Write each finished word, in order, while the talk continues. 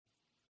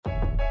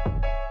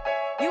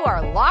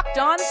are Locked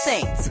On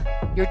Saints,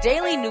 your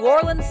daily New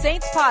Orleans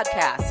Saints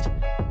podcast.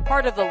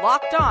 Part of the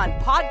Locked On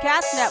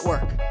Podcast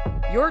Network,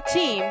 your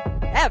team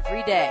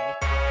every day.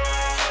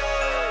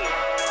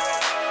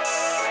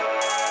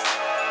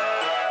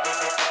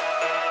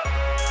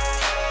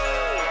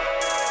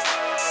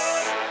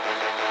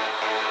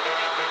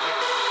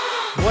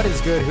 What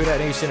is good, Who Dat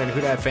Nation and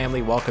Who Dat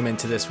family? Welcome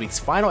into this week's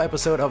final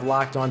episode of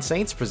Locked On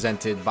Saints,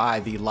 presented by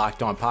the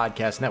Locked On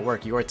Podcast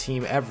Network, your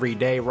team every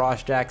day.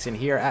 Ross Jackson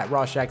here at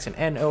Ross Jackson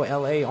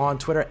NOLA on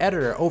Twitter,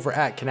 editor over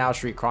at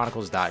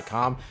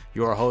CanalStreetChronicles.com,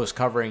 your host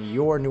covering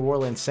your New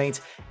Orleans Saints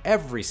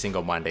every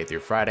single Monday through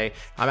Friday.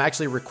 I'm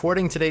actually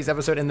recording today's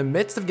episode in the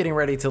midst of getting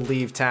ready to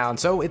leave town,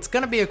 so it's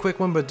going to be a quick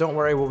one, but don't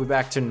worry, we'll be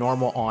back to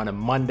normal on a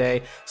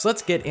Monday. So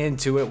let's get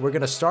into it. We're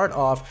going to start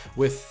off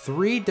with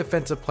 3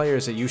 defensive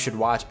players that you should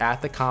watch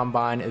at the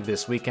Combine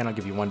this weekend. I'll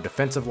give you 1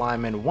 defensive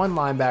lineman, 1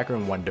 linebacker,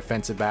 and 1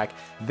 defensive back.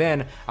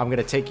 Then I'm going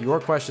to take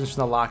your questions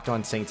from the Locked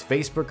On Saints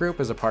Facebook group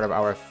as a part of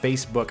our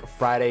Facebook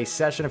Friday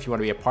session. If you want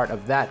to be a part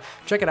of that,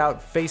 check it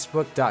out,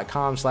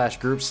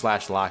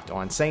 facebook.com/group/Locked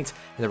On Saints.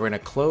 And then we're going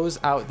to close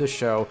out the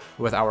show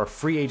with our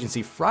Free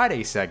Agency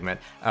Friday segment,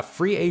 a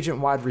free agent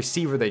wide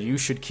receiver that you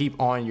should keep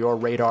on your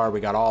radar. We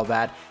got all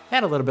that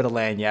and a little bit of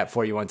lagniappe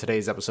for you on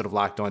today's episode of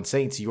Locked On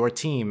Saints, your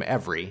team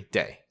every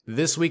day.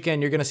 This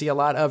weekend, you're going to see a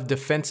lot of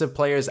defensive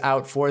players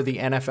out for the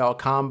NFL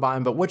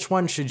Combine, but which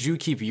one should you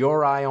keep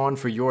your eye on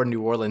for your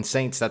New Orleans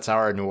Saints? That's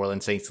our New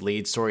Orleans Saints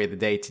lead story of the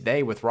day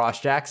today with Ross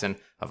Jackson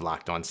of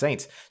Locked On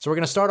Saints. So we're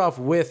going to start off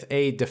with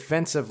a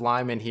defensive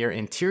lineman here,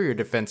 interior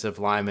defensive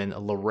lineman,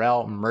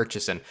 Larrell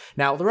Murchison.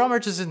 Now, Larrell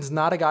Murchison's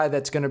not a guy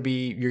that's going to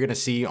be, you're going to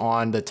see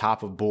on the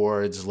top of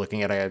boards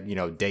looking at a,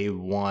 day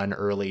 1,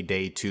 early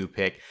day 2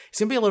 pick. He's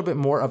going to be a little bit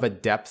more of a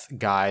depth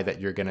guy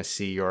that you're going to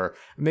see, or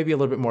maybe a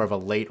little bit more of a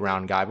late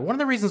round guy. But one of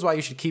the reasons why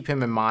you should keep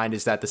him in mind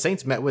is that the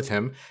Saints met with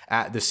him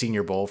at the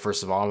Senior Bowl,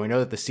 first of all. And we know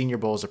that the Senior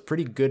Bowl is a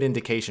pretty good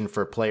indication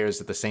for players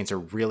that the Saints are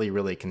really,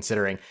 really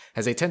considering,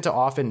 as they tend to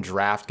often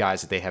draft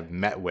guys that they have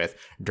met with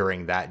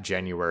during that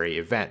January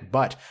event.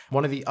 But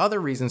one of the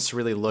other reasons to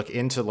really look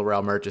into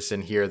Larrell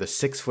Murchison here, the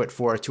 6'4",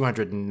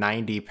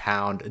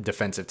 290-pound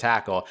defensive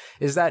tackle,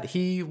 is that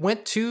he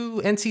went to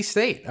NC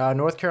State,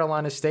 North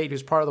Carolina State,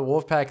 who's part of the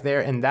Wolfpack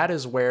there, and that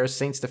is where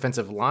Saints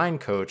defensive line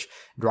coach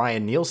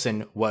Ryan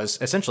Nielsen was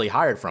essentially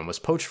hired from, was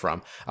poached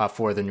from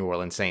for the New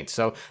Orleans Saints.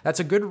 So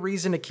that's a good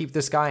reason to keep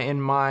this guy in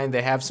mind.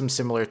 They have some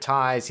similar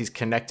ties. He's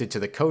connected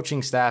to the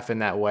coaching staff in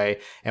that way.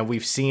 And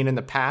we've seen in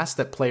the past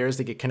that players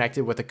that get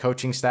connected with the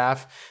coaching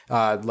staff,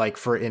 like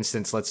for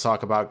instance, let's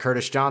talk about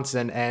Curtis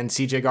Johnson and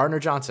CJ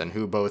Gardner-Johnson,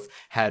 who both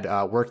had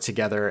worked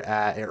together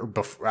out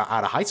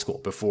of high school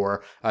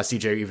before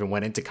CJ even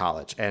went into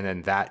college. And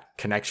then that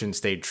connection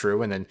stayed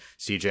true. And then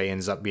CJ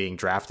ends up being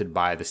drafted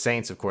by the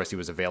Saints. Of course, he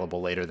was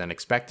available later than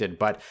expected,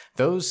 but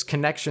those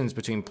connections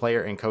between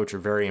player and coach are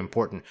very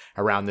important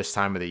around this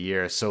time of the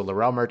year. So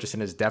Larrell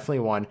Murchison is definitely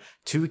one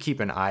to keep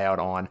an eye out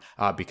on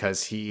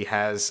because he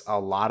has a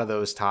lot of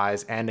those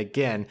ties. And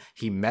again,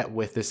 he met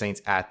with the Saints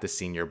at the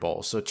Senior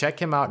Bowl. So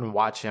check him out and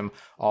watch him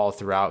all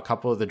throughout. A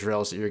couple of the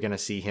drills that you're going to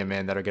see him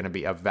in that are going to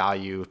be of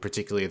value,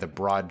 particularly the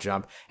broad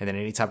jump, and then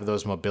any type of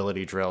those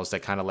mobility drills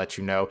that kind of let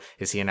you know,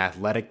 is he an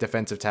athletic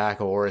defensive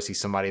tackle or is he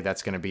somebody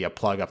that's going to be a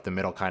plug up the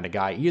middle kind of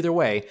guy? Either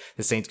way,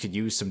 the Saints could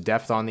use some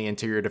depth on the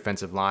interior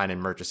defensive line,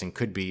 and Murchison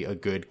could be a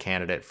good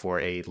candidate for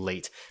a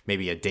late,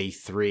 maybe a day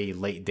 3,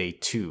 late day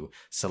 2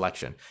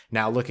 selection.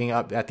 Now, looking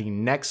up at the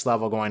next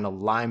level, going to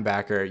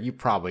linebacker, you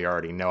probably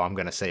already know I'm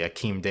going to say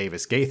Akeem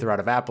Davis Gaither out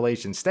of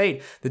Appalachian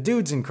State. The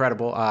dude's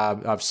incredible,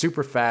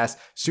 super fast,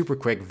 super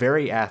quick,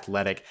 very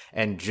athletic,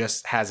 and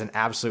just has an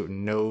absolute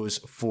nose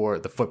for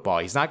the football.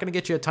 He's not going to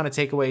get you a ton of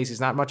takeaways. He's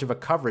not much of a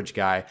coverage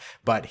guy,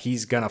 but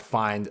he's going to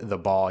find the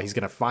ball. He's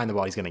going to find the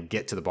ball. He's going to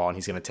get to the ball, and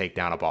he's going to take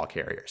down a ball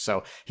carrier.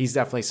 So he's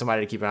definitely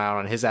somebody to keep an eye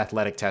on. His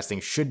athletic testing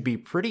should be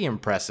pretty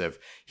impressive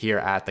here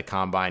at the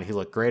Combine. He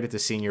looked great at the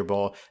Senior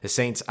Bowl. The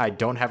Saints, I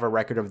don't have a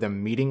record of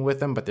them meeting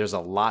with him, but there's a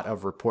lot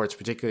of reports,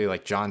 particularly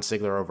like John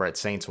Sigler over at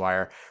Saints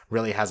Wire,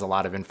 really has a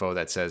lot of info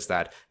that says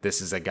that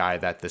this is a guy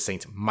that the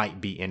Saints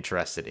might be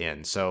interested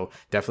in. So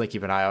definitely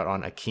keep an eye out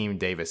on Akeem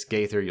Davis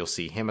Gaither. You'll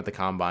see him at the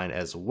Combine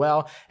as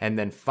well. And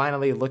then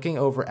finally, looking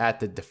over at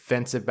the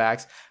defensive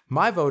backs,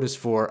 my vote is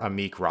for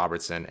Amik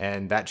Robertson,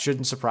 and that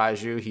shouldn't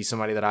surprise you. He's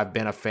somebody that I've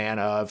been a fan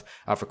of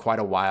for quite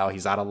a while.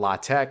 He's out of La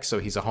Tech, so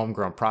he's a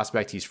homegrown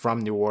prospect. He's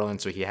from New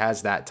Orleans, so he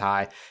has that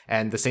tie,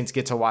 and the Saints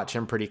get to watch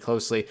him pretty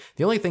closely.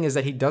 The only thing is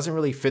that he doesn't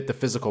really fit the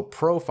physical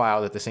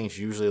profile that the Saints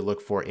usually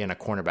look for in a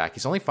cornerback.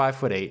 He's only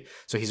 5'8",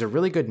 so he's a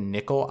really good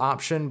nickel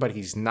option, but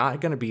he's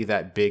not going to be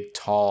that big,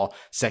 tall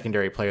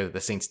secondary player that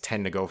the Saints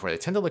tend to go for. They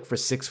tend to look for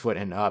 6 foot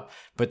and up,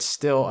 but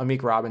still,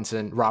 Amik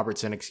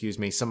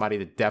Robertson, somebody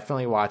to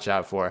definitely watch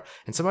out for. for,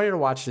 and somebody to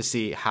watch to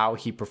see how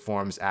he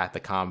performs at the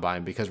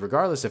combine, because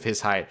regardless of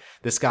his height,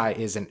 this guy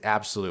is an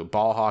absolute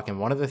ball hawk. And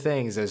one of the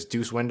things, as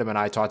Deuce Wyndham and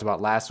I talked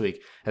about last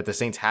week, that the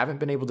Saints haven't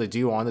been able to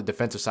do on the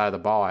defensive side of the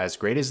ball, as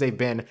great as they've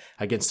been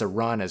against the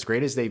run, as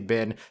great as they've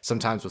been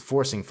sometimes with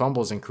forcing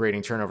fumbles and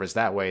creating turnovers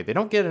that way, they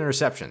don't get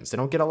interceptions. They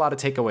don't get a lot of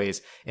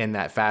takeaways in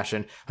that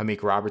fashion.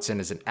 Amik Robertson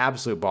is an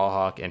absolute ball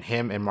hawk, and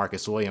him and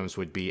Marcus Williams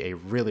would be a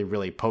really,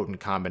 really potent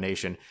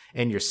combination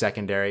in your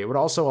secondary. It would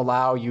also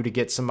allow you to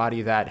get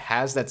somebody that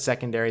has that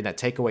secondary, that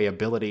takeaway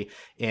ability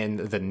in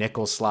the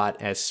nickel slot,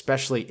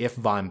 especially if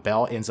Von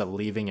Bell ends up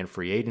leaving in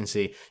free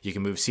agency. You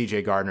can move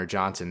CJ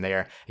Gardner-Johnson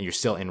there, and you're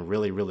still in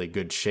really, really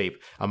good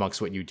shape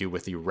amongst what you do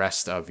with the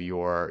rest of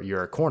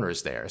your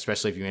corners there,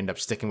 especially if you end up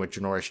sticking with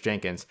Janoris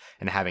Jenkins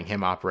and having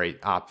him operate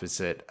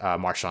opposite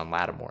Marshawn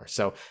Lattimore.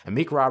 So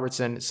Amik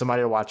Robertson,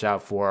 somebody to watch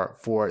out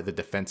for the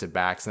defensive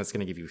backs, and that's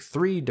going to give you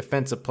 3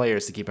 defensive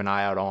players to keep an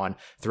eye out on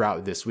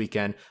throughout this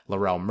weekend.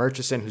 Larrell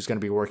Murchison, who's going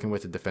to be working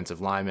with the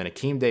defensive linemen,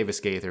 Akeem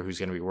Davis-Gaither, who's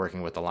going to be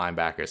working with the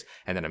linebackers,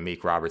 and then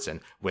Amik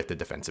Robertson with the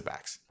defensive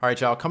backs. All right,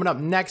 y'all, coming up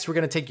next, we're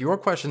going to take your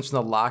questions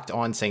from the Locked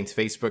On Saints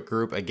Facebook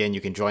group. Again,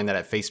 you can join that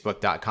at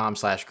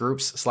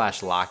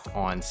facebook.com/groups/Locked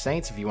On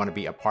Saints if you want to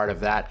be a part of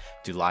that,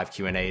 do live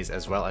Q&As,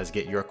 as well as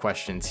get your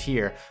questions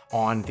here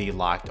on the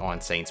Locked On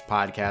Saints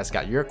podcast.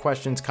 Got your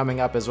questions coming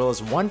up, as well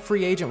as one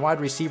free agent wide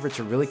receiver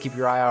to really keep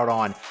your eye out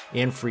on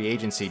in free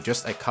agency,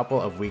 just a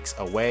couple of weeks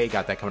away.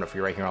 Got that coming up for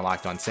you right here on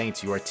Locked On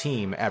Saints, your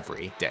team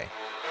every day.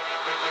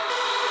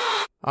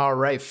 All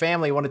right,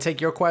 family, want to take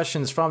your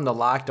questions from the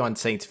Locked On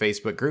Saints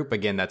Facebook group.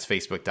 Again, that's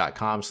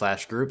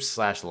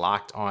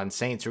facebook.com/groups/Locked On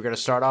Saints. We're going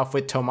to start off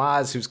with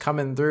Tomaz, who's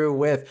coming through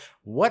with,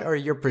 what are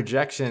your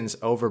projections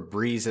over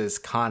Breeze's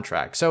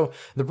contract? So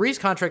the Breeze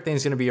contract thing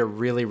is going to be a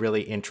really,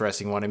 really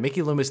interesting one. And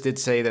Mickey Loomis did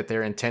say that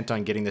they're intent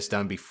on getting this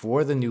done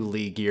before the new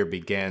league year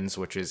begins,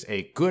 which is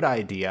a good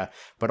idea,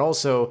 but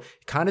also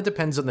kind of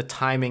depends on the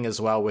timing as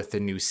well with the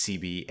new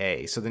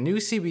CBA. So the new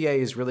CBA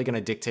is really going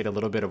to dictate a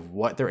little bit of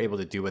what they're able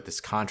to do with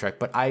this contract.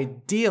 But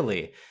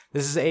ideally,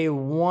 this is a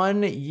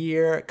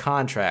 1-year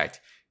contract.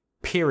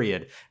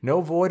 Period.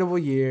 No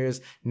voidable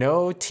years,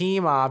 no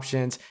team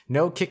options,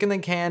 no kicking the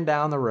can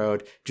down the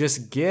road.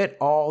 Just get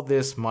all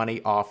this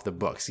money off the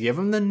books. Give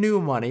them the new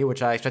money,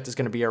 which I expect is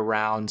going to be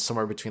around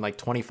somewhere between like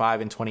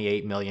 $25 and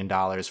 $28 million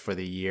for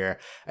the year.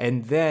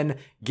 And then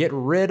get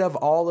rid of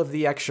all of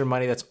the extra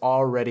money that's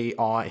already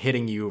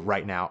hitting you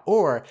right now.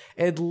 Or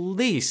at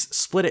least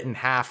split it in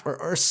half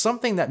or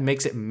something that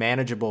makes it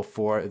manageable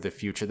for the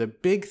future. The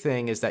big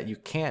thing is that you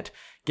can't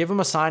give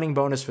them a signing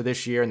bonus for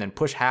this year and then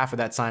push half of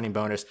that signing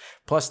bonus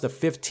plus the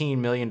 $15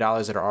 million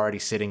that are already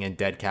sitting in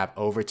dead cap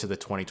over to the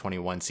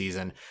 2021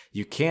 season.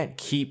 You can't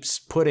keep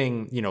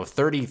putting,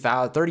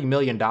 $30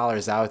 million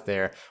out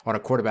there on a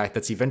quarterback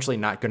that's eventually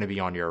not going to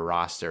be on your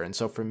roster. And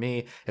so for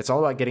me, it's all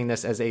about getting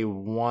this as a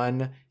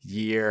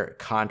 1-year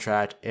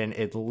contract and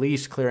at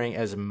least clearing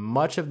as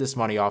much of this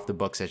money off the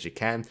books as you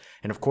can.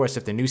 And of course,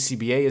 if the new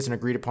CBA isn't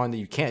agreed upon, that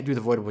you can't do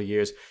the voidable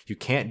years, you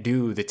can't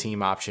do the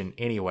team option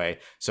anyway.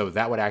 So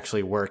that would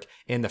actually work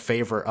in the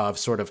favor of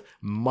sort of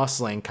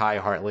muscling Kai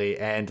Hartley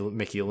and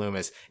Mickey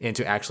Loomis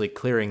into actually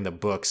clearing the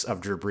books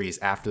of Drew Brees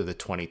after the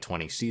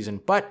 2020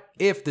 season. But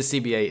if the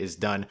CBA is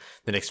done,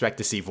 then expect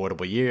to see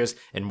voidable years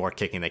and more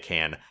kicking the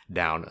can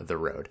down the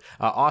road.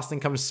 Austin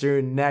comes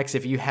through next.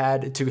 If you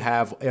got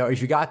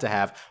to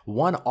have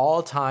one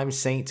all-time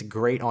Saints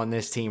great on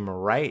this team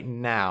right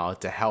now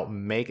to help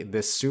make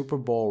this Super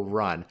Bowl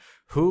run,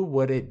 who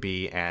would it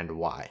be and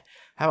why?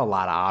 I have a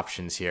lot of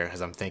options here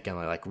because I'm thinking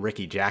like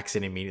Ricky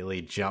Jackson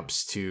immediately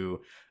jumps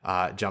to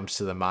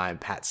the mind.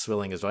 Pat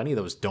Swilling as well. Any of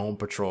those Dome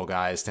Patrol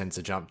guys tends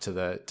to jump to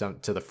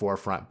the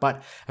forefront.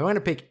 But I'm going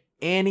to pick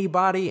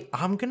anybody.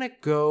 I'm going to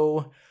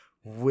go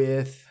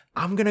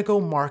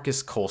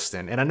Marcus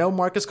Colston. And I know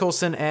Marcus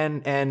Colston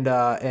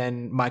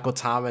and Michael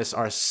Thomas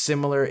are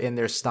similar in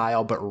their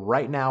style, but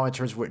right now in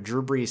terms of what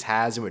Drew Brees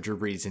has and what Drew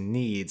Brees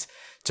needs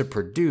to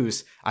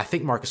produce, I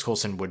think Marcus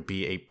Colston would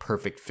be a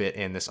perfect fit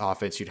in this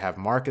offense. You'd have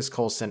Marcus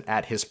Colston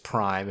at his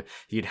prime.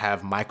 You'd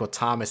have Michael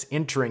Thomas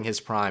entering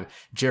his prime.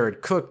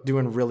 Jared Cook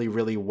doing really,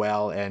 really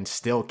well and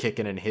still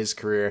kicking in his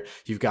career.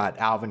 You've got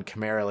Alvin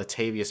Kamara,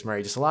 Latavius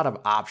Murray, just a lot of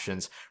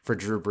options for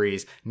Drew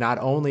Brees. Not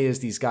only is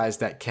these guys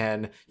that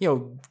can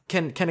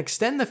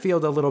extend the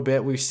field a little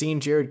bit. We've seen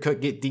Jared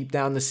Cook get deep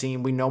down the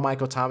seam. We know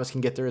Michael Thomas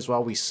can get there as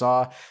well. We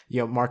saw,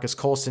 Marcus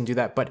Colston do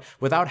that, but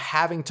without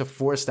having to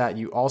force that,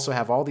 you also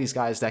have all these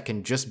guys that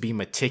can just be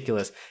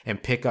meticulous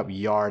and pick up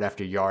yard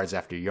after yards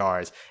after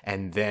yards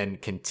and then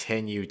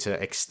continue to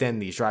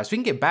extend these drives. We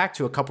can get back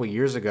to a couple of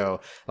years ago,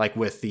 like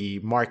with the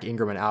Mark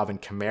Ingram and Alvin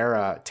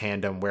Kamara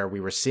tandem, where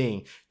we were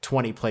seeing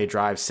 20 play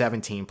drives,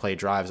 17 play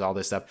drives, all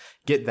this stuff.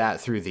 Get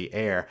that through the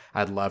air.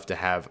 I'd love to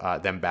have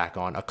them back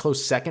on. A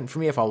close second for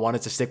me, if I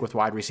wanted to stick with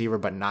wide receiver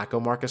but not go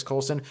Marcus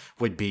Colston,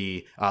 would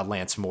be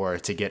Lance Moore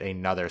to get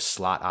another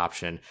slot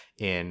option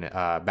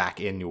back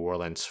in New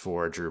Orleans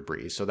for Drew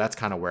Brees. So that's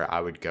kind of where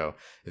I would go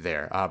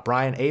there.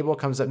 Brian Abel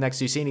comes up next.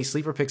 Do you see any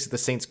sleeper picks that the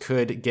Saints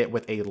could get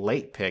with a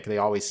late pick? They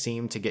always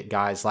seem to get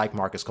guys like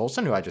Marcus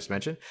Colston, who I just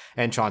mentioned,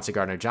 and Chauncey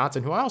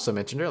Gardner-Johnson, who I also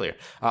mentioned earlier.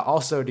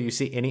 Also, do you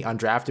see any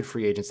undrafted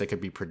free agents that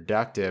could be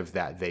productive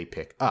that they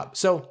pick up?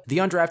 So the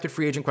undrafted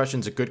free agent question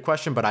is a good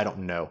question, but I don't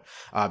know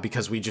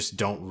because we just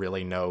don't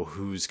really know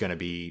who's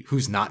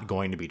not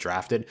going to be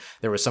drafted.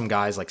 There were some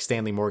guys like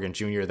Stanley Morgan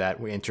Jr. that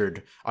we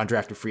entered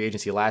undrafted free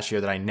agency last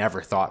year that I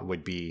never thought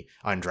would be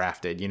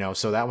undrafted,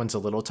 so that one's a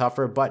little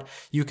tougher. But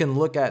you can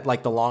look at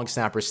like the long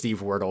snapper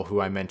Steve Wirtle,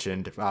 who I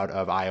mentioned out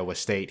of Iowa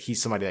State.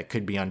 He's somebody that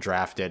could be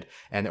undrafted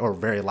or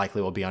very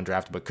likely will be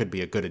undrafted, but could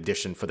be a good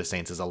addition for the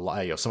Saints as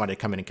somebody to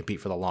come in and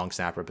compete for the long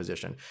snapper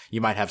position.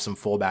 You might have some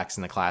fullbacks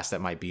in the class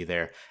that might be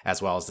there,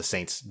 as well as the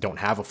Saints don't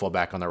have a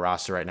fullback on their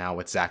roster right now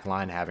with Zach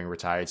Line having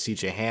retired.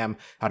 CJ Ham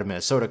out of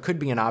Minnesota could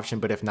be an option,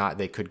 but if not,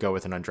 they could go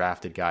with an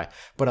undrafted guy.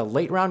 But a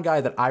late round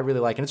guy that I really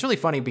like, and it's really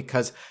funny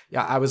because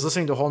I was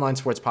listening to Whole Nine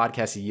Sports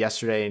podcast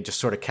yesterday and just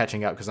sort of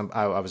catching up because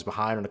I was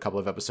behind on a couple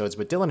of episodes,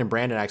 but Dylan and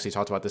Brandon actually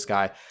talked about this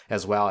guy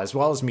as well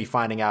as me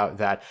finding out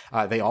that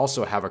they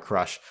also have a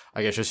crush,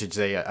 I guess I should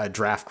say a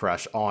draft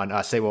crush on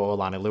Sewo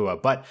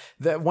Olanilua. But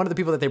one of the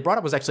people that they brought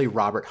up was actually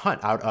Robert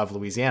Hunt out of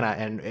Louisiana.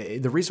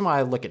 And the reason why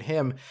I look at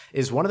him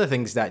is one of the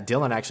things that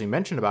Dylan actually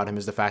mentioned about him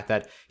is the fact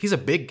that he's a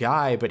big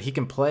guy, but he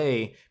can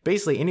play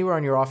basically anywhere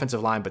on your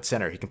offensive line but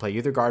center. He can play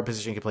either guard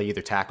position, he can play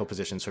either tackle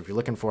position. So if you're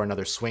looking for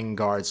another swing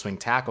guard, swing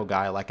tackle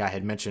guy, like I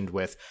had mentioned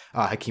with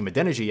Hakeem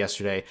Adeniji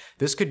yesterday,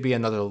 this could be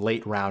another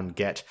late round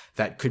get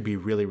that could be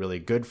really, really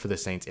good for the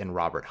Saints in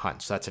Robert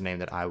Hunt. So that's a name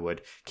that I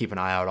would keep an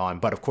eye out on.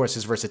 But of course,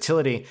 his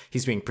versatility,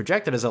 he's being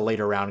projected as a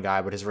later round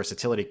guy, but his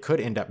versatility could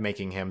end up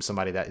making him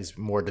somebody that is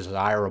more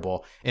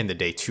desirable in the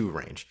day 2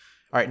 range.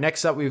 All right,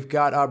 next up, we've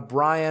got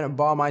Brian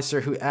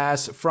Baumeister, who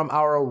asks, from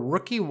our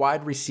rookie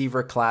wide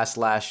receiver class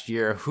last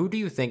year, who do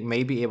you think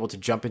may be able to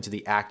jump into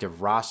the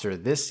active roster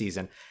this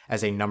season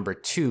as a number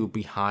 2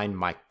 behind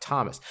Mike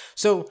Thomas?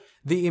 So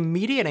the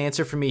immediate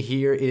answer for me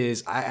here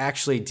is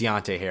actually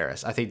Deontay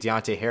Harris. I think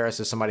Deontay Harris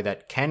is somebody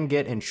that can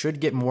get and should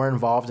get more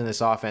involved in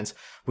this offense.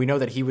 We know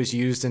that he was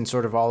used in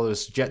sort of all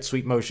those jet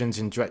sweep motions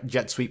and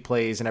jet sweep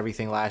plays and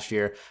everything last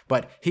year,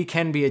 but he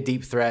can be a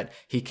deep threat.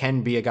 He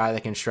can be a guy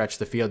that can stretch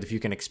the field. If you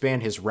can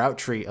expand his route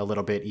tree a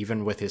little bit,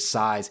 even with his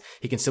size,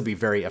 he can still be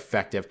very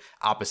effective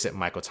opposite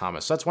Michael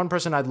Thomas. So that's one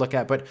person I'd look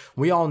at, but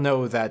we all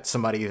know that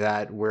somebody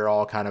that we're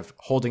all kind of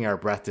holding our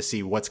breath to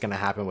see what's going to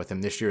happen with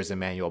him this year is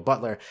Emmanuel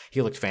Butler.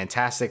 He looked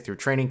fantastic through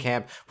training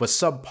camp, was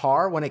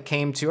subpar when it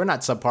came to, or not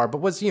subpar, but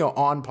was,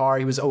 on par.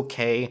 He was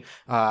okay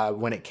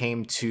when it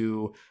came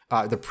to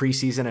the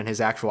preseason and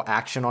his actual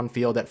action on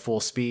field at full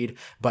speed,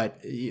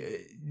 but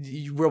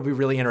you will be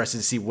really interested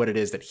to see what it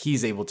is that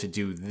he's able to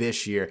do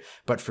this year.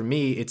 But for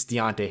me, it's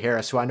Deontay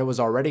Harris, who I know was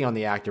already on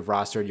the active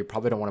roster. You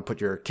probably don't want to put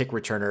your kick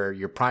returner,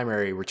 your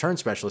primary return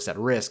specialist at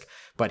risk,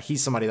 but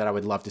he's somebody that I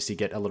would love to see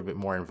get a little bit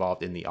more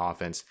involved in the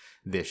offense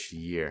this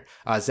year.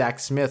 Zach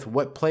Smith,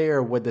 what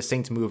player would the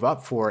Saints move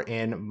up for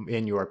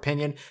in your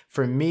opinion?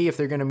 For me, if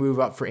they're going to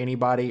move up for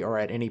anybody or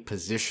at any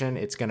position,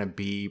 it's going to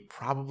be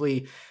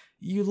probably,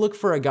 you look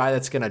for a guy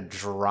that's going to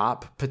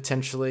drop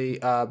potentially.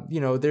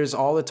 There's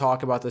all the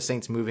talk about the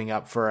Saints moving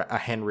up for a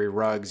Henry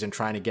Ruggs and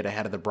trying to get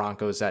ahead of the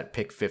Broncos at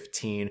pick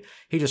 15.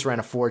 He just ran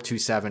a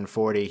 4.27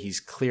 40.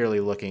 He's clearly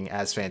looking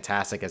as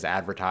fantastic as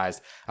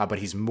advertised, but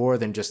he's more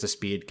than just a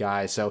speed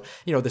guy. So,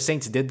 the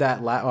Saints did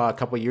that a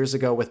couple of years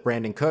ago with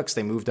Brandon Cooks.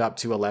 They moved up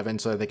to 11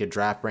 so that they could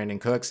draft Brandon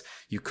Cooks.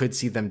 You could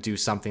see them do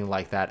something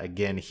like that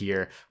again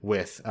here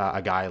with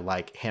a guy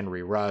like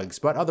Henry Ruggs.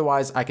 But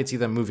otherwise, I could see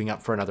them moving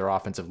up for another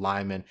offensive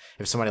lineman.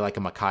 If somebody like a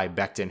Mekhi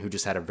Becton, who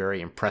just had a very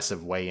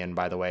impressive weigh-in,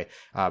 by the way,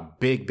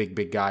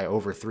 big guy,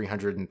 over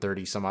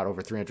 330 some odd,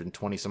 over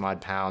 320 some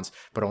odd pounds,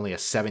 but only a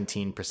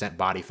 17%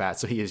 body fat.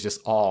 So he is just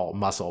all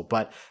muscle.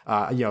 But,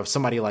 if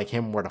somebody like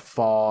him were to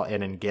fall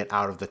in and get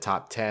out of the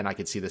top 10, I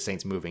could see the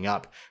Saints moving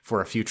up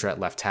for a future at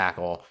left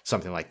tackle,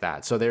 something like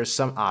that. So there's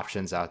some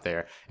options out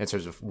there in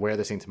terms of where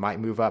the Saints might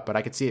move up, but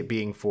I could see it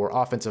being for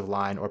offensive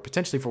line or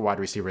potentially for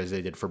wide receiver as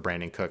they did for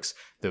Brandon Cooks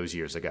those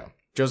years ago.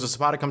 Joseph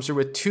Zapata comes through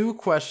with 2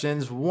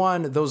 questions.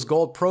 One, those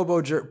gold Pro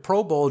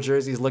Bowl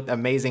jerseys looked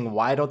amazing.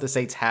 Why don't the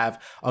Saints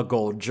have a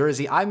gold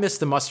jersey? I miss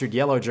the mustard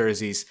yellow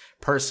jerseys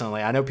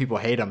personally. I know people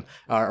hate them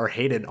or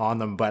hated on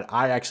them, but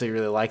I actually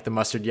really like the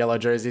mustard yellow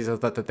jerseys. I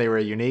thought that they were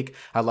unique.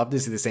 I'd love to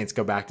see the Saints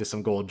go back to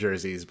some gold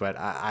jerseys, but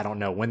I don't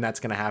know when that's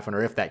going to happen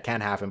or if that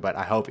can happen, but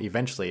I hope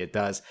eventually it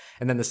does.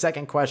 And then the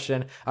second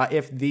question,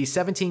 if the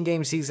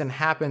 17-game season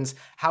happens,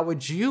 how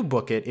would you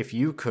book it if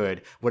you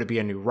could? Would it be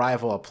a new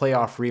rival, a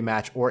playoff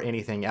rematch, or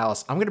anything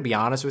else? I'm going to be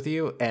honest with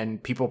you,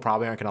 and people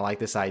probably aren't going to like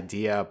this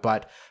idea,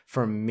 but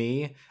for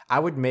me, I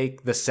would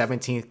make the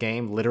 17th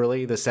game,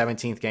 literally the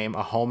 17th game,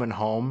 a home and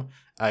home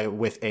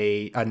with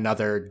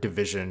another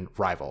division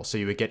rival. So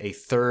you would get a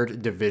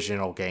third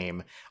divisional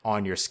game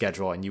on your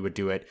schedule, and you would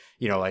do it,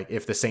 like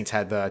if the Saints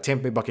had the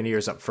Tampa Bay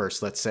Buccaneers up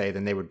first, let's say,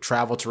 then they would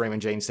travel to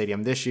Raymond James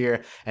Stadium this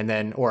year, and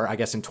then, or I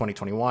guess in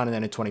 2021, and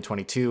then in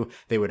 2022,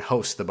 they would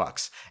host the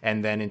Bucs.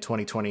 And then in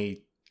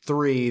 2023,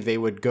 2023, they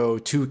would go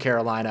to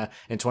Carolina.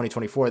 In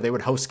 2024, they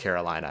would host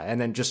Carolina, and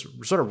then just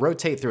sort of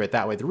rotate through it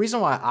that way. The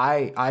reason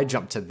why I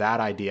jumped to that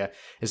idea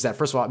is that,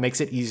 first of all, it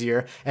makes it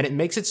easier, and it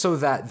makes it so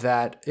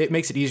that it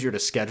makes it easier to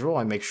schedule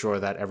and make sure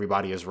that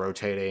everybody is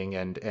rotating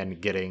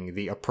and getting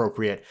the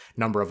appropriate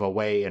number of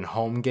away and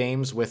home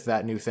games with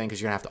that new thing,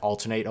 because you're gonna have to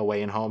alternate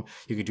away and home.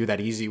 You could do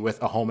that easy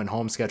with a home and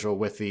home schedule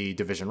with the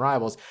division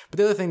rivals. But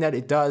the other thing that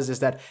it does is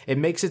that it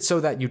makes it so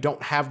that you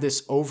don't have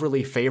this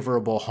overly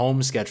favorable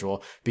home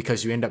schedule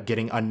because you end up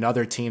getting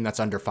another team that's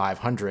under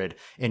 500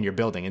 in your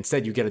building.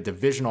 Instead, you get a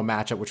divisional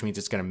matchup, which means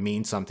it's going to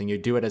mean something. You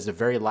do it as the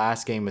very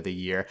last game of the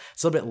year.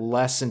 It's a little bit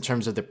less in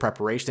terms of the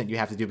preparation that you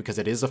have to do because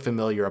it is a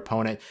familiar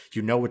opponent.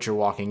 You know what you're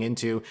walking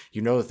into.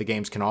 You know that the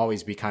games can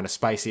always be kind of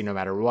spicy no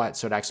matter what.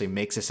 So it actually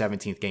makes a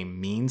 17th game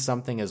mean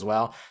something as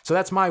well. So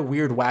that's my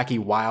weird, wacky,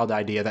 wild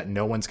idea that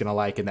no one's going to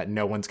like and that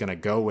no one's going to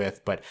go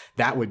with. But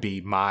that would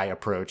be my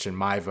approach, and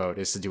my vote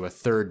is to do a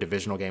third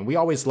divisional game. We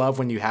always love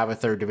when you have a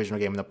third divisional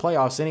game in the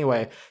playoffs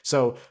anyway.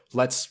 So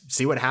let's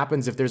see what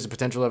happens if there's a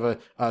potential of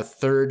a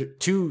third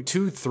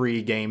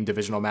 2-3 game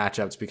divisional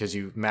matchups, because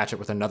you match up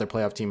with another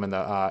playoff team in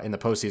the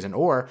postseason,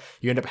 or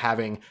you end up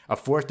having a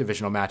fourth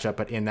divisional matchup,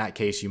 but in that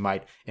case you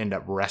might end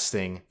up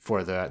resting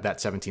for that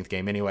 17th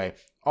game anyway.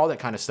 All that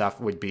kind of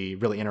stuff would be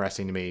really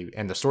interesting to me,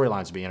 and the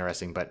storylines would be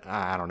interesting, but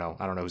I don't know.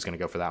 I don't know who's going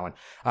to go for that one.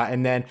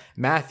 And then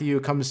Matthew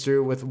comes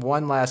through with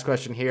one last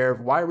question here.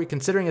 Why are we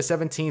considering a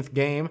 17th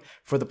game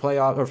for the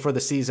playoff or for the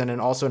season,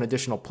 and also an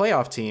additional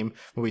playoff team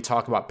when we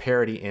talk about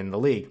parity in the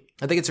league?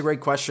 I think it's a great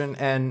question,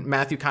 and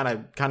Matthew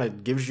kind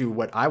of gives you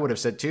what I would have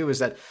said too, is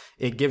that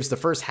it gives the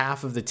first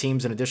half of the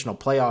teams an additional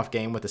playoff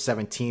game with the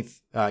 17th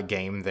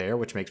game there,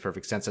 which makes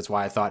perfect sense. That's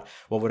why I thought,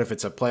 well, what if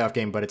it's a playoff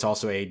game, but it's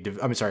also a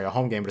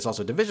home game, but it's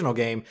also a divisional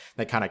game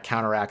that kind of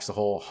counteracts the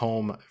whole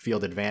home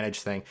field advantage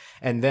thing.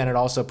 And then it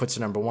also puts the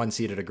number one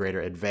seed at a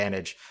greater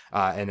advantage.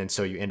 And then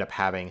so you end up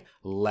having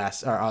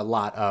a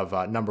lot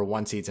of number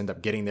one seeds end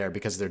up getting there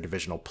because of their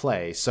divisional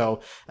play. So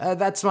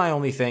that's my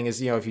only thing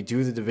is, if you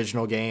do the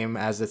divisional game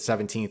as the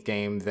 17th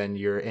game, then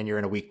you're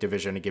in a weak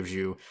division. It gives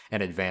you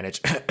an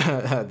advantage,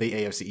 the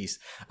AFC East.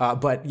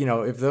 But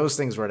if those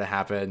things were to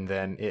happen,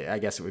 then I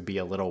guess it would be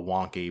a little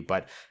wonky.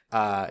 But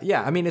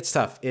it's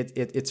tough.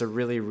 It's a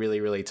really, really,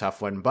 really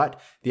tough one.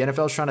 But the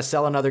NFL is trying to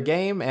sell another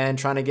game and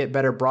trying to get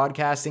better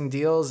broadcasting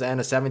deals, and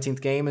a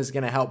 17th game is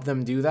going to help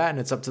them do that. And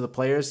it's up to the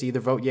players to either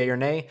vote yay or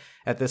nay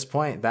at this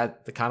point.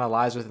 That kind of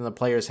lies within the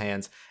players'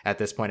 hands at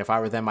this point. If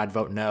I were them, I'd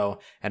vote no,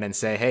 and then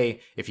say,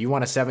 hey, if you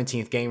want a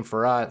 17th game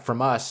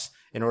from us,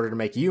 in order to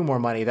make you more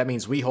money, that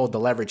means we hold the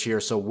leverage here.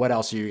 So what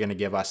else are you going to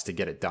give us to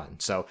get it done?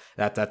 So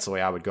that's the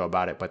way I would go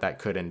about it. But that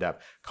could end up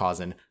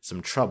causing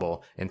some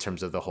trouble in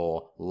terms of the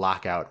whole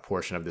lockout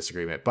portion of this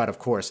agreement. But of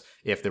course,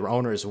 if the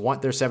owners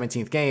want their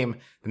 17th game,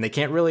 then they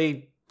can't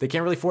really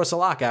force a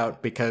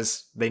lockout,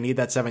 because they need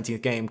that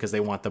 17th game because they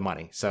want the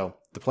money. So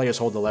the players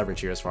hold the leverage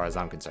here as far as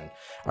I'm concerned.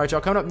 All right,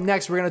 y'all, coming up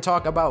next, we're going to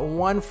talk about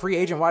one free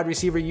agent wide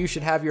receiver you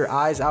should have your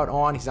eyes out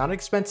on. He's not an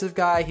expensive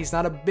guy. He's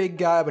not a big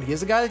guy, but he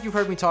is a guy that you've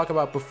heard me talk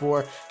about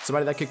before.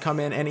 Somebody that could come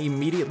in and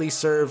immediately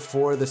serve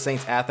for the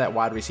Saints at that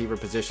wide receiver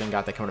position.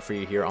 Got that coming for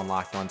you here on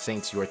Locked On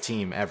Saints, your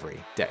team every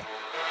day.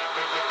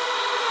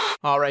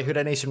 All right, Who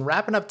Dat Nation,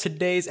 wrapping up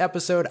today's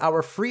episode,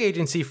 our Free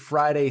Agency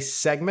Friday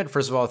segment.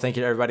 First of all, thank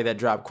you to everybody that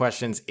dropped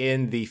questions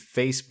in the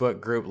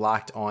Facebook group,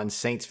 Locked On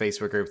Saints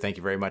Facebook group. Thank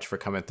you very much for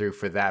coming through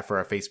for that for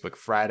our Facebook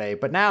Friday.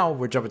 But now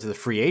we're jumping to the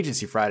Free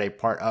Agency Friday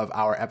part of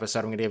our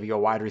episode. I'm going to give you a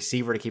wide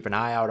receiver to keep an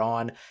eye out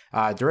on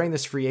during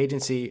this free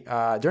agency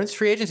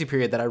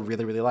period that I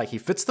really, really like. He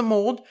fits the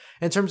mold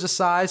in terms of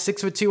size,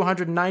 6'2",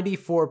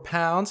 194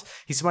 pounds.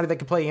 He's somebody that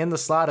can play in the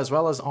slot as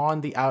well as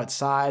on the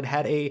outside.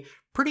 Had a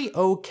pretty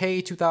okay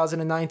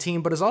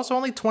 2019, but is also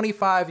only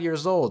 25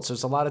 years old. So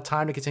it's a lot of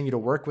time to continue to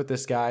work with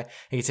this guy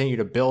and continue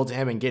to build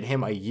him and get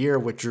him a year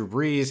with Drew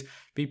Brees.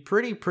 Be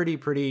pretty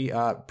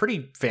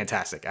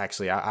fantastic,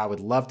 actually. I would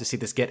love to see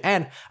this get.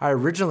 And I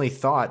originally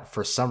thought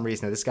for some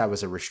reason that this guy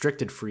was a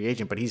restricted free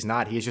agent, but he's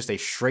not. He is just a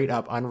straight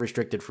up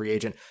unrestricted free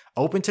agent,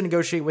 open to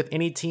negotiate with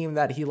any team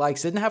that he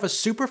likes. Didn't have a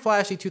super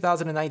flashy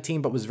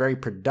 2019, but was very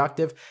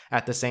productive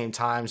at the same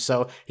time.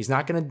 So he's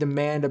not going to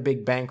demand a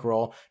big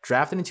bankroll.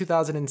 Drafted in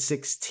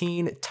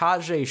 2016,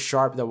 Tajae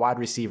Sharpe, the wide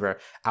receiver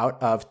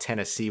out of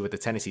Tennessee with the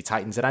Tennessee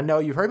Titans. And I know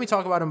you've heard me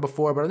talk about him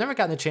before, but I've never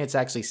gotten the chance to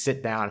actually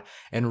sit down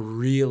and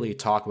really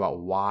talk about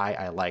why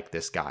I like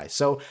this guy.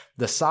 So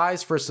the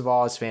size, first of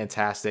all, is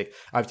fantastic.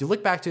 If you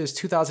look back to his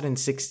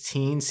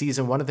 2016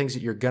 season, one of the things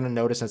that you're going to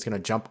notice that's going to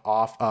jump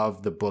off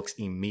of the books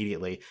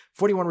immediately,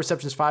 41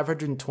 receptions,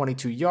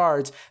 522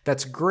 yards.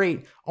 That's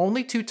great.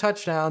 Only 2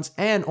 touchdowns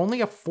and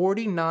only a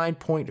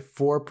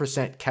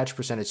 49.4% catch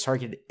percentage,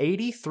 targeted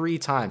 83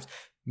 times.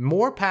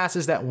 More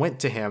passes that went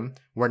to him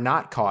were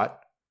not caught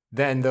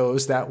than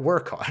those that were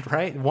caught,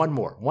 right? One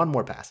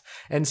more pass.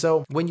 And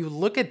so when you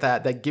look at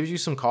that, that gives you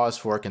some cause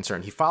for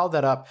concern. He followed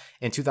that up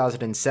in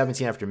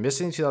 2018 after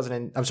missing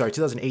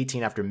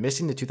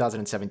the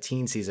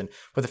 2017 season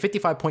with a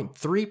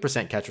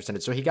 55.3% catch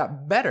percentage. So he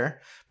got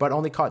better, but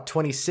only caught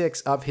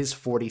 26 of his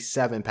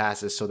 47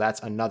 passes. So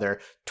that's another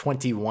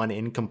 21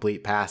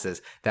 incomplete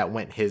passes that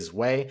went his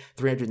way,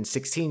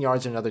 316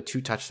 yards and another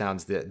 2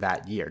 touchdowns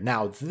that year.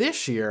 Now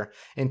this year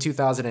in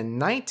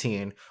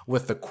 2019,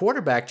 with the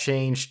quarterback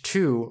change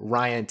to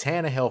Ryan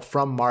Tannehill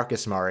from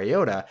Marcus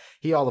Mariota,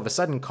 he all of a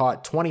sudden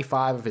caught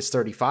 25 of his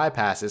 35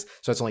 passes,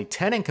 so it's only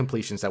 10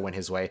 incompletions that went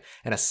his way,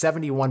 and a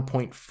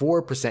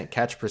 71.4%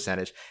 catch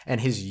percentage,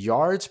 and his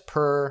yards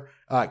per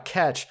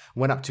catch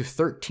went up to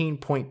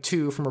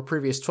 13.2 from a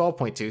previous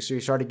 12.2, so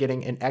he started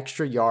getting an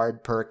extra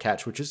yard per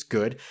catch, which is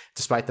good,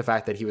 despite the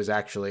fact that he was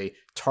actually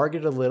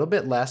targeted a little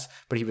bit less,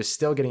 but he was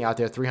still getting out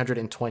there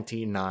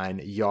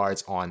 329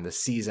 yards on the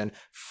season,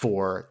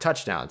 4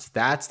 touchdowns.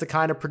 That's the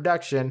kind of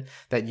production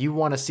that you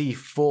want to see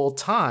full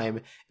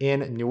time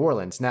in New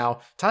Orleans. Now,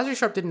 Tajaé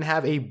Sharpe didn't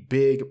have a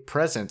big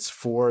presence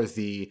for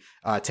the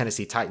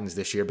Tennessee Titans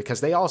this year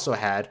because they also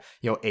had,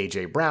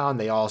 A.J. Brown.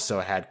 They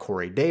also had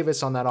Corey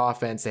Davis on that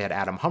offense. They had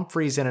Adam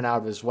Humphries in and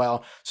out as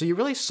well. So you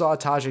really saw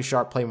Tajaé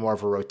Sharpe play more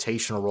of a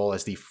rotational role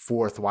as the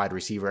 4th wide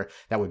receiver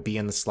that would be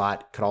in the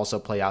slot, could also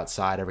play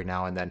outside every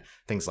now and then,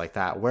 things like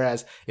that.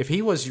 Whereas if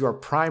he was your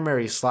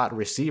primary slot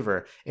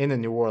receiver in the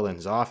New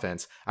Orleans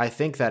offense, I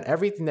think that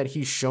everything that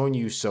he's shown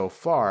you so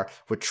far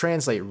would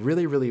translate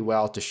really, really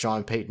well to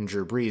Sean Payton,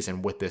 Drew Brees,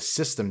 and what this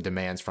system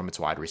demands from its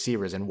wide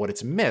receivers and what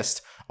it's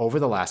missed over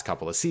the last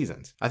couple of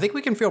seasons. I think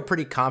we can feel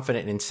pretty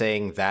confident in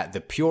saying that the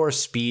pure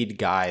speed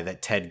guy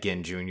that Ted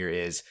Ginn Jr.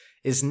 is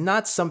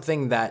not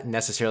something that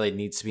necessarily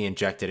needs to be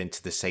injected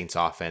into the Saints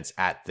offense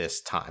at this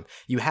time.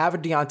 You have a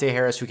Deontay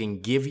Harris who can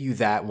give you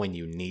that when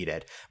you need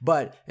it.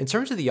 But in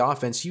terms of the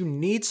offense, you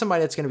need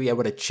somebody that's going to be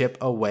able to chip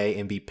away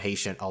and be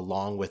patient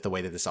along with the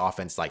way that this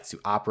offense likes to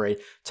operate.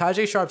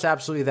 Tajaé Sharpe's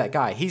absolutely that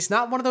guy. He's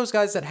not one of those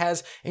guys that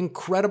has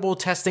incredible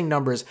testing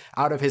numbers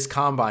out of his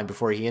combine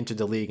before he entered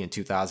the league in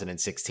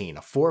 2016.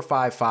 A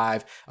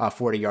 4.55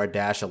 40-yard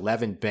dash,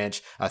 11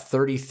 bench, a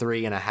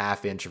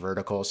 33.5-inch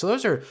vertical.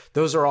 So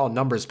those are all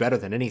numbers better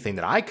than anything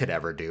that I could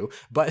ever do,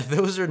 but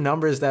those are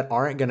numbers that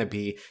aren't going to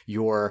be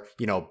your,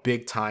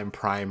 big time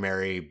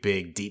primary,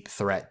 big deep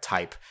threat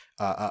type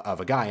of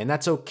a guy. And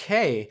that's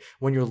okay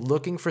when you're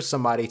looking for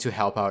somebody to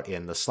help out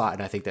in the slot.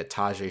 And I think that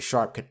Tajaé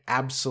Sharpe could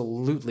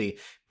absolutely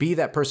be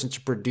that person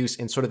to produce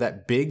in sort of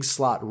that big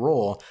slot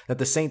role that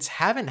the Saints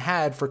haven't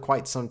had for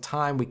quite some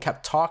time. We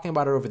kept talking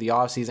about it over the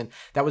offseason.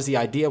 That was the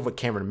idea of what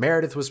Cameron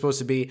Meredith was supposed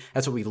to be.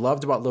 That's what we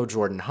loved about Lil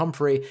Jordan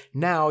Humphrey.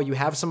 Now you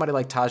have somebody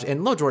like Tajaé,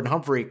 and Lil Jordan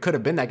Humphrey could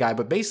have been that guy,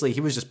 but basically he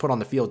was just put on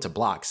the field to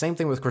block. Same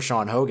thing with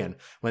Krishawn Hogan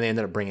when they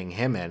ended up bringing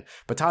him in.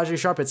 But Tajaé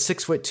Sharpe at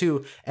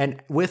 6'2"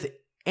 and with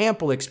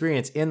ample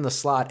experience in the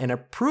slot and a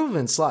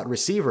proven slot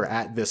receiver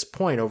at this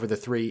point over the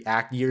 3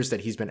 years that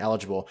he's been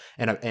eligible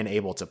and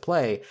able to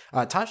play,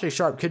 Tajaé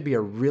Sharpe could be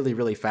a really,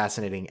 really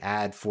fascinating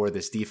add for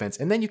this defense.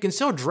 And then you can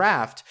still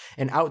draft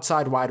an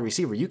outside wide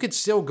receiver. You could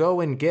still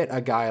go and get a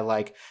guy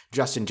like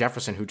Justin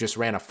Jefferson, who just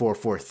ran a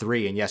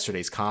 4.43 in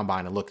yesterday's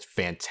combine and looked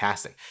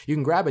fantastic. You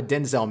can grab a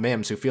Denzel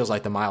Mims, who feels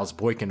like the Miles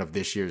Boykin of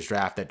this year's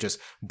draft that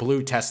just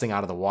blew testing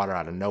out of the water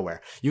out of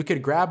nowhere. You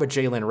could grab a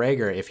Jalen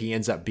Reagor if he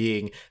ends up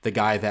being the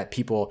guy that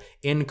people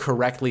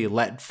incorrectly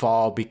let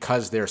fall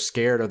because they're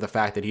scared of the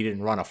fact that he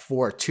didn't run a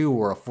 4.2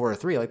 or a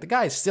 4.3. Like, the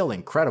guy is still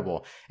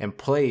incredible and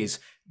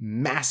plays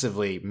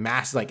incredibly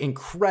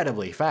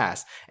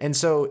fast. And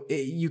so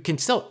you can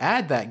still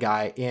add that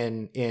guy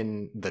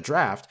in the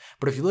draft.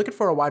 But if you're looking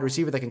for a wide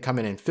receiver that can come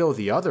in and fill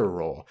the other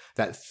role,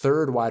 that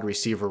third wide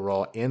receiver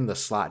role in the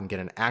slot, and get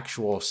an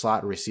actual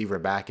slot receiver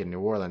back in New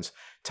Orleans,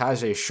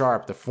 Tajaé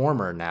Sharpe, the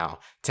former now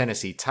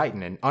Tennessee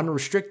Titan, an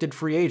unrestricted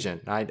free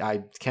agent.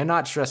 I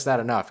cannot stress that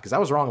enough, because I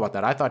was wrong about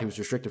that. I thought he was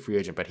restricted free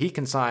agent, but he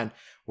can sign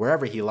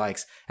wherever he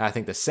likes. And I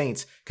think the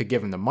Saints could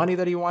give him the money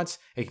that he wants.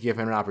 It could give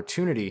him an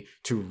opportunity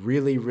to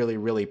really, really,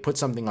 really put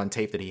something on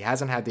tape that he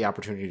hasn't had the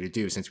opportunity to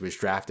do since he was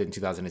drafted in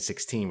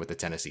 2016 with the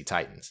Tennessee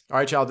Titans. All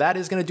right, y'all, that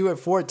is going to do it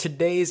for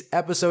today's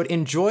episode.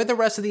 Enjoy the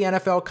rest of the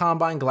NFL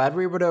Combine. Glad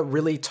we were able to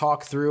really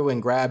talk through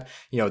and grab,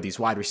 these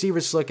wide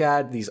receivers to look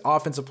at, these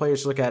offensive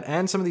players to look at,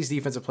 and some of these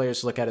defensive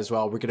players to look at as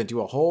well. We're going to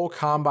do a whole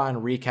Combine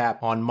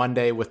recap on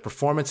Monday with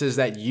performances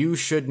that you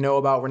should know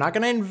about. We're not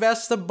going to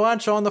invest a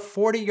bunch on the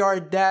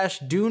 40-yard dash.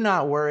 Do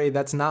not worry,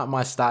 that's not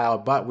my style,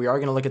 but we are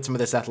going to look at some of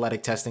this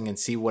athletic testing and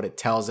see what it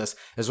tells us,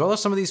 as well as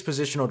some of these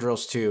positional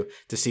drills too,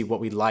 to see what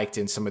we liked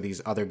in some of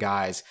these other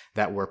guys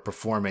that were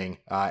performing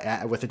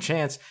with a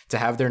chance to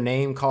have their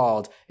name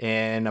called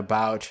in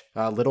about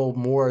a little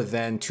more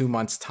than 2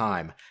 months'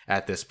 time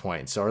at this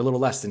point, or a little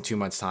less than 2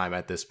 months' time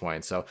at this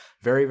point. So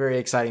very, very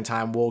exciting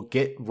time. We'll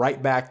get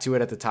right back to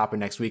it at the top of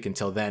next week.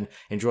 Until then,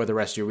 enjoy the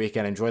rest of your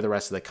weekend. Enjoy the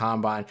rest of the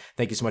combine.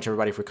 Thank you so much,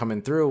 everybody, for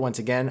coming through. Once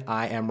again,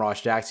 I am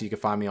Ross Jackson. You can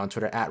find me on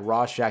Twitter at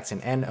Ross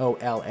Jackson,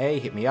 NOLA.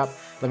 Hit me up.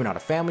 Let me know how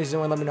the family's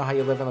doing. Let me know how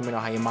you're living. Let me know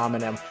how your mom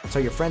and them.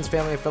 Tell your friends,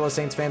 family, and fellow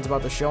Saints fans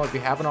about the show. If you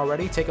haven't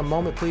already, take a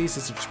moment, please,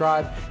 to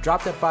subscribe.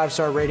 Drop that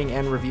 5-star rating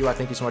and review. I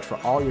thank you so much for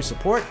all your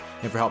support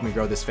and for helping me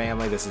grow this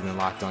family. This has been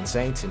Locked On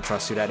Saints, and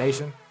trust to that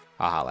nation.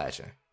 I'll holla at you.